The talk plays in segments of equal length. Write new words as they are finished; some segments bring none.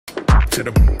to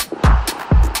the brain.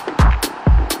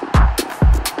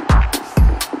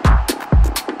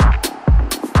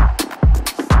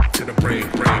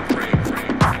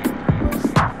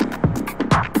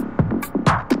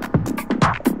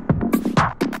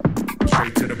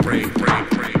 Straight to the brain.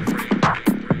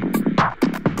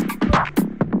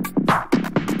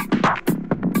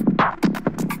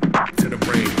 To the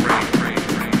brain.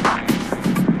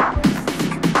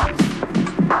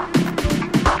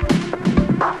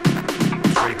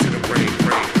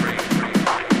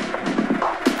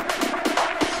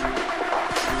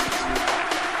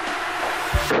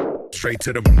 Straight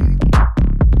to the brain.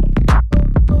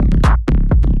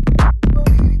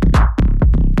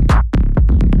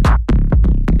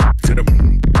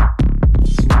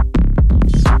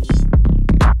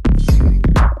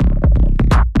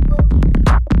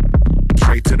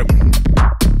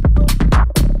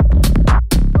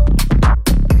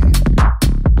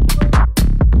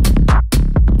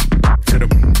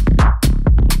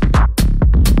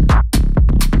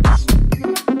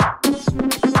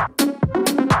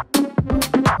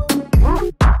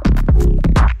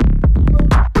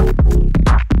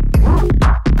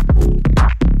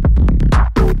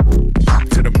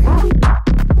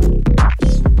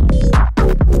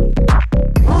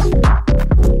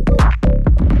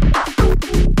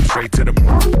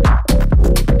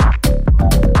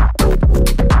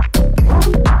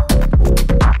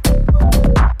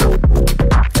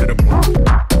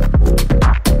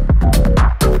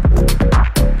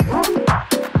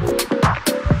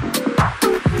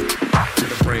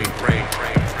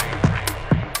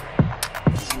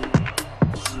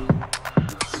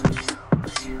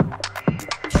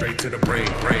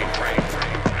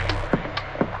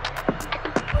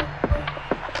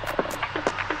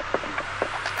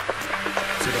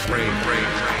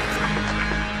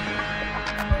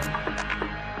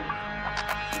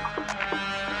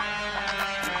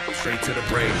 Straight to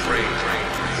the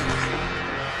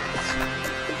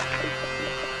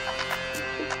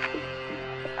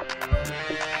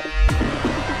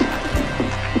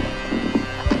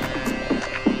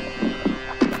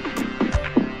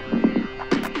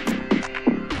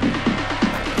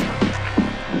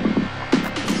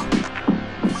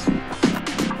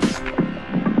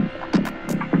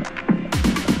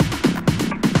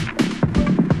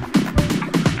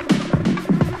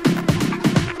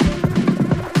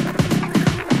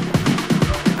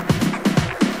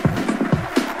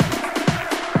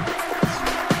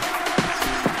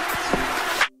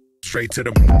straight to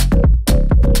the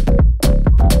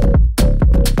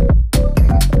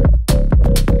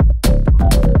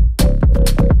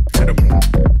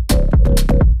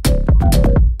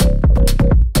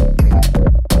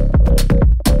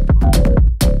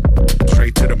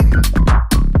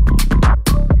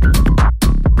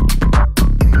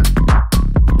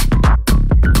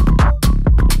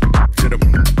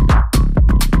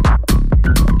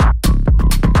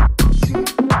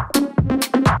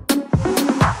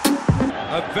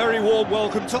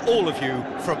welcome to all of you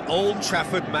from Old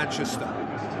Trafford, Manchester.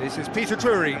 This is Peter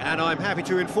Drury, and I'm happy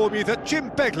to inform you that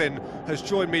Jim Beglin has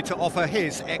joined me to offer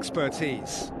his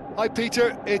expertise. Hi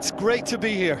Peter, it's great to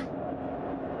be here.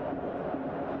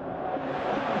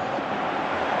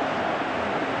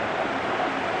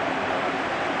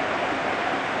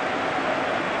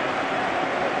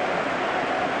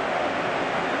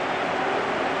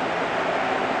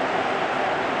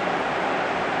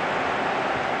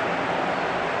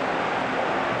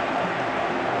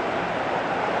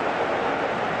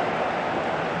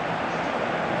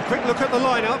 Quick look at the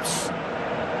lineups.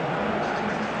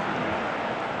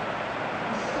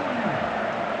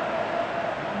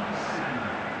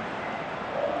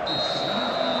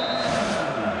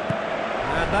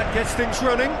 And that gets things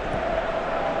running.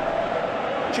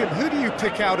 Jim, who do you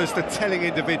pick out as the telling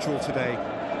individual today?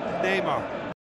 Neymar.